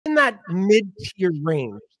that mid-tier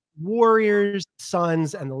range. Warriors,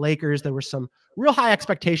 Suns, and the Lakers. There were some real high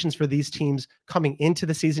expectations for these teams coming into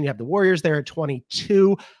the season. You have the Warriors there at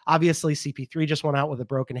 22. Obviously, CP3 just went out with a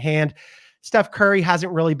broken hand. Steph Curry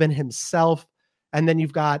hasn't really been himself. And then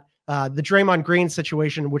you've got the Draymond Green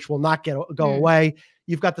situation, which will not go away.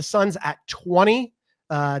 You've got the Suns at 20.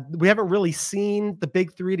 We haven't really seen the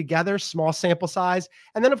big three together, small sample size.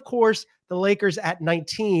 And then, of course, the Lakers at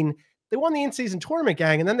 19. They won the in-season tournament,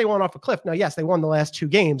 gang, and then they went off a cliff. Now, yes, they won the last 2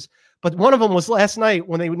 games, but one of them was last night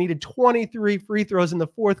when they needed 23 free throws in the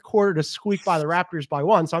fourth quarter to squeak by the Raptors by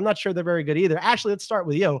 1. So I'm not sure they're very good either. Ashley, let's start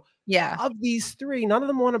with you. Yeah. Of these 3, none of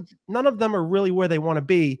them are really where they want to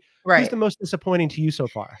be. Right. Who's the most disappointing to you so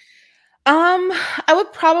far? I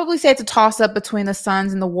would probably say it's a toss-up between the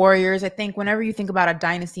Suns and the Warriors. I think whenever you think about a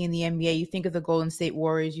dynasty in the NBA, you think of the Golden State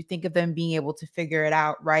Warriors, you think of them being able to figure it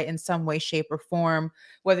out, right, in some way, shape, or form.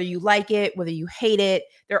 Whether you like it, whether you hate it,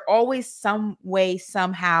 they're always some way,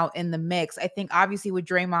 somehow in the mix. I think obviously with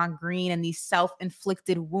Draymond Green and these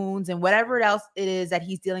self-inflicted wounds and whatever else it is that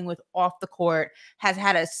he's dealing with off the court has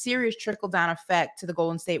had a serious trickle-down effect to the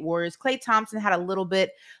Golden State Warriors. Klay Thompson had a little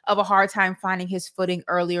bit of a hard time finding his footing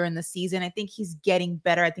earlier in the season. I think he's getting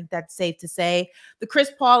better. I think that's safe to say. The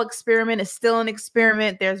Chris Paul experiment is still an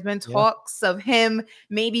experiment. There's been talks of him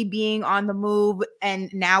maybe being on the move,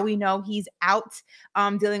 and now we know he's out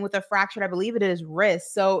dealing with a fractured, I believe it is,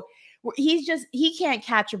 wrist. So he can't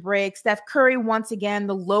catch a break. Steph Curry, once again,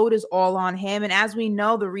 the load is all on him. And as we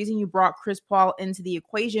know, the reason you brought Chris Paul into the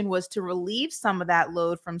equation was to relieve some of that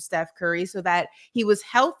load from Steph Curry so that he was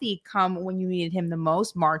healthy come when you needed him the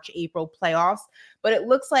most, March, April playoffs. But it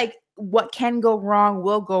looks like what can go wrong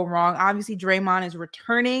will go wrong. Obviously, Draymond is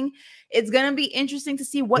returning. It's going to be interesting to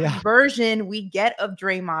see what version we get of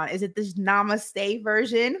Draymond. Is it this namaste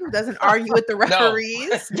version who doesn't argue with the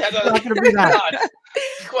referees? No. Not going to be that.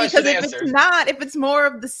 Because if it's more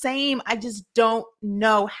of the same, I just don't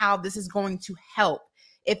know how this is going to help.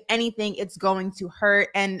 If anything, it's going to hurt.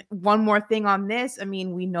 And one more thing on this, I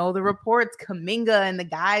mean, we know the reports, Kuminga and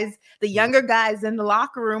the younger guys in the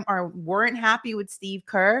locker room weren't happy with Steve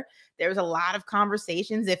Kerr. There's a lot of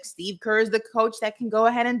conversations if Steve Kerr is the coach that can go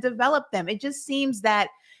ahead and develop them. It just seems that,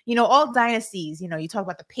 all dynasties, you talk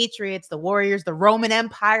about the Patriots, the Warriors, the Roman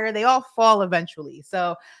Empire, they all fall eventually.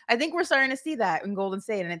 So I think we're starting to see that in Golden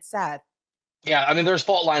State, and it's sad. Yeah, I mean, there's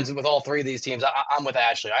fault lines with all 3 of these teams. I'm with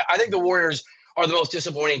Ashley. I think the Warriors are the most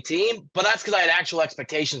disappointing team, but that's because I had actual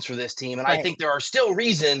expectations for this team. And I think there are still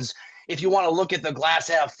reasons, if you want to look at the glass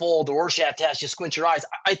half full, the Rorschach test, you squint your eyes.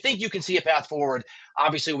 I think you can see a path forward.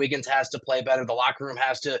 Obviously, Wiggins has to play better. The locker room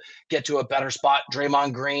has to get to a better spot.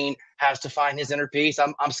 Draymond Green has to find his inner peace.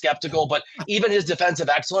 I'm skeptical, but even his defensive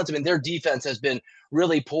excellence, I mean, their defense has been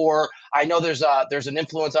really poor. I know there's an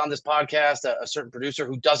influence on this podcast, a certain producer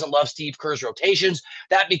who doesn't love Steve Kerr's rotations.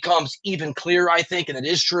 That becomes even clearer, I think, and it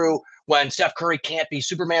is true when Steph Curry can't be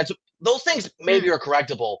Superman. So those things maybe are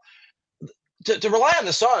correctable. To rely on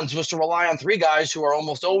the Suns was to rely on 3 guys who are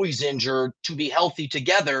almost always injured to be healthy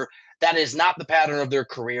together. That is not the pattern of their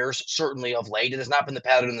careers, certainly of late. It has not been the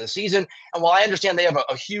pattern of the season. And while I understand they have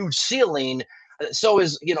a huge ceiling, so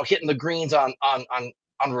is hitting the greens on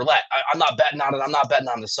roulette. I'm not betting on it. I'm not betting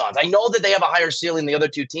on the Suns. I know that they have a higher ceiling than the other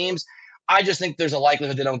 2 teams. I just think there's a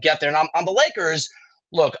likelihood they don't get there. And on the Lakers,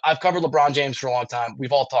 look, I've covered LeBron James for a long time.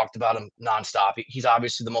 We've all talked about him nonstop. He's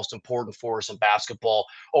obviously the most important force in basketball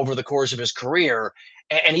over the course of his career.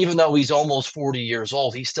 And even though he's almost 40 years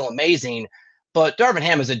old, he's still amazing. But Darvin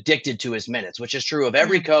Ham is addicted to his minutes, which is true of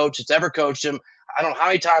every coach that's ever coached him. I don't know how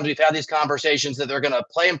many times we've had these conversations that they're going to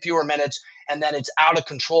play him fewer minutes, and then it's out of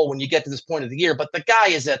control when you get to this point of the year. But the guy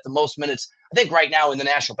is at the most minutes, I think, right now in the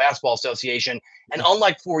National Basketball Association. And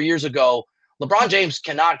unlike 4 years ago, LeBron James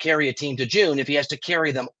cannot carry a team to June if he has to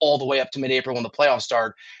carry them all the way up to mid-April when the playoffs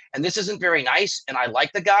start. And this isn't very nice, and I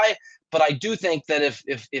like the guy. But I do think that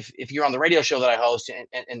if you're on the radio show that I host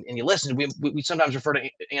and you listen, we sometimes refer to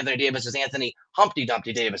Anthony Davis as Anthony Humpty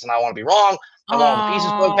Dumpty Davis, and I want to be wrong. I want all the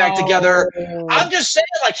pieces put back together. I'm just saying,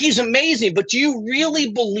 like, he's amazing. But do you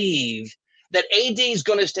really believe that AD is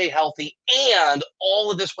going to stay healthy and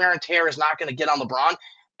all of this wear and tear is not going to get on LeBron?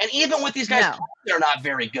 And even with these guys, they're not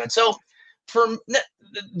very good. So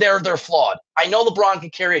they're flawed. I know LeBron can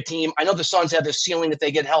carry a team. I know the Suns have this ceiling. If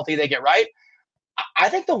they get healthy, they get right. I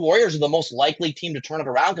think the Warriors are the most likely team to turn it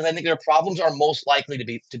around because I think their problems are most likely to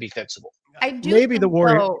be fixable. I do. Maybe the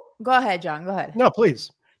Warriors. Go ahead, John. Go ahead. No,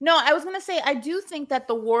 please. No, I was going to say, I do think that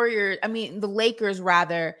the the Lakers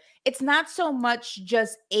rather, it's not so much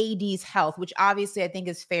just AD's health, which obviously I think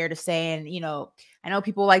is fair to say. And, I know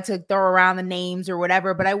people like to throw around the names or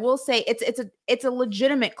whatever, but I will say it's a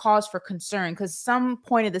legitimate cause for concern because some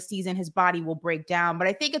point of the season, his body will break down. But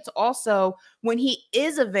I think it's also when he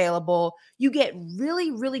is available, you get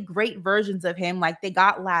really, really great versions of him like they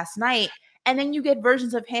got last night. And then you get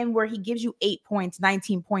versions of him where he gives you 8 points,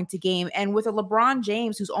 19 points a game. And with a LeBron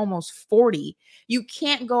James who's almost 40, you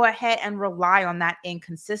can't go ahead and rely on that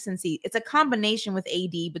inconsistency. It's a combination with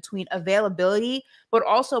AD between availability, but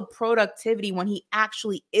also productivity when he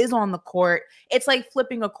actually is on the court. It's like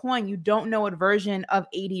flipping a coin. You don't know what version of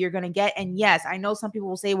AD you're going to get. And yes, I know some people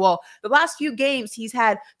will say, well, the last few games he's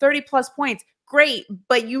had 30 plus points. Great,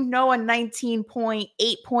 but a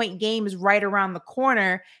 19.8-point game is right around the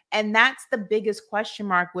corner. And that's the biggest question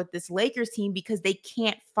mark with this Lakers team because they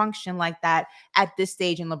can't function like that at this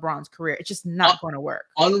stage in LeBron's career. It's just not going to work.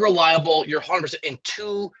 Unreliable. You're 100% in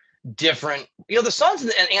two different, the Suns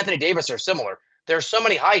and Anthony Davis are similar. There's so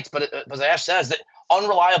many heights, but as Ash says, that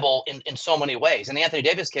unreliable in so many ways. In the Anthony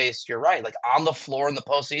Davis case, you're right. Like on the floor in the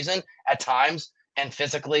postseason at times, and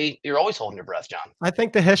physically, you're always holding your breath, John. I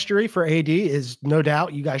think the history for AD is no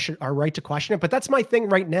doubt you guys are right to question it, but that's my thing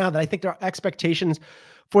right now that I think their expectations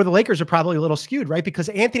for the Lakers are probably a little skewed, right? Because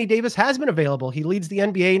Anthony Davis has been available. He leads the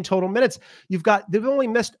NBA in total minutes. They've only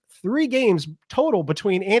missed 3 games total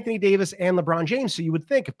between Anthony Davis and LeBron James. So you would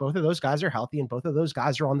think if both of those guys are healthy and both of those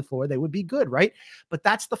guys are on the floor, they would be good, right? But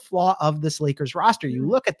that's the flaw of this Lakers roster. You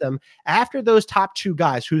look at them after those top 2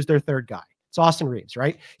 guys, who's their third guy? It's Austin Reeves,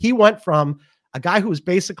 right? He went from a guy who was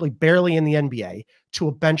basically barely in the NBA to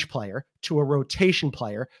a bench player, to a rotation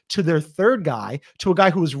player, to their third guy, to a guy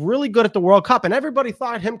who was really good at the World Cup. And everybody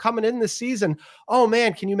thought him coming in this season, oh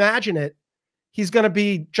man, can you imagine it? He's going to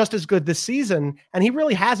be just as good this season. And he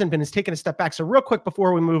really hasn't been. He's taken a step back. So real quick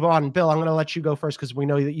before we move on, Bill, I'm going to let you go first because we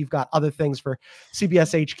know that you've got other things for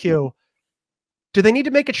CBS HQ. Do they need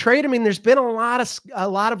to make a trade? I mean, there's been a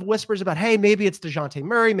lot of whispers about, hey, maybe it's DeJounte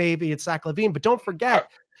Murray, maybe it's Zach LaVine, but don't forget,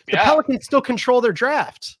 the Pelicans still control their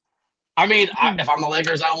draft. I mean, if I'm the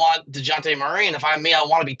Lakers, I want DeJounte Murray, and if I'm me, I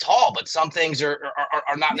want to be tall. But some things are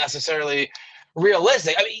not necessarily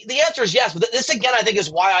realistic. I mean, the answer is yes. But this again, I think, is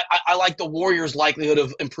why I like the Warriors' likelihood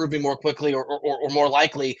of improving more quickly or more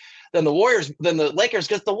likely than the Lakers,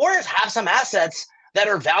 because the Warriors have some assets that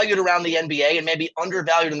are valued around the NBA and maybe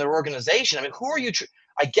undervalued in their organization. I mean, who are you?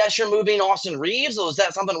 I guess you're moving Austin Reeves. Or is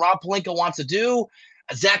that something Rob Pelinka wants to do?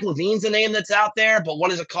 Zach LaVine's a name that's out there, but what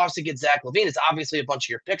does it cost to get Zach LaVine? It's obviously a bunch of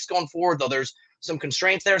your picks going forward, though there's some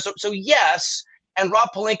constraints there. So yes, and Rob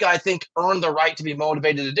Pelinka, I think, earned the right to be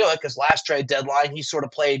motivated to do it because last trade deadline, he sort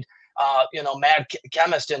of played, mad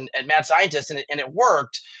chemist and mad scientist, and it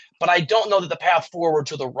worked. But I don't know that the path forward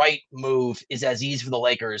to the right move is as easy for the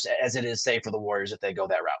Lakers as it is, say, for the Warriors if they go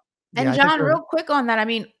that route. And John, real quick on that, I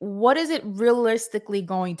mean, what is it realistically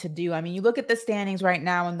going to do? I mean, you look at the standings right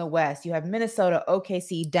now in the West. You have Minnesota,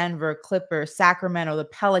 OKC, Denver, Clippers, Sacramento, the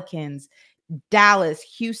Pelicans, Dallas,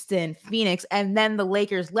 Houston, Phoenix, and then the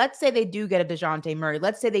Lakers. Let's say they do get a DeJounte Murray.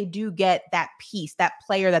 Let's say they do get that piece, that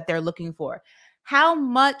player that they're looking for. How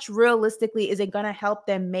much realistically is it going to help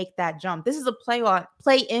them make that jump? This is a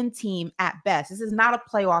play-in team at best. This is not a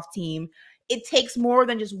playoff team. It takes more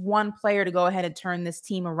than just one player to go ahead and turn this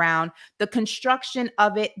team around. The construction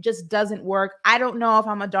of it just doesn't work. I don't know if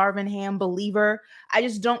I'm a Darvin Ham believer. I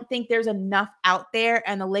just don't think there's enough out there,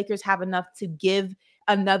 and the Lakers have enough to give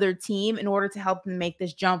another team in order to help them make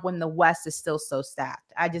this jump when the West is still so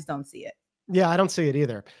stacked. I just don't see it. Yeah, I don't see it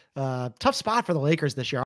either. Tough spot for the Lakers this year.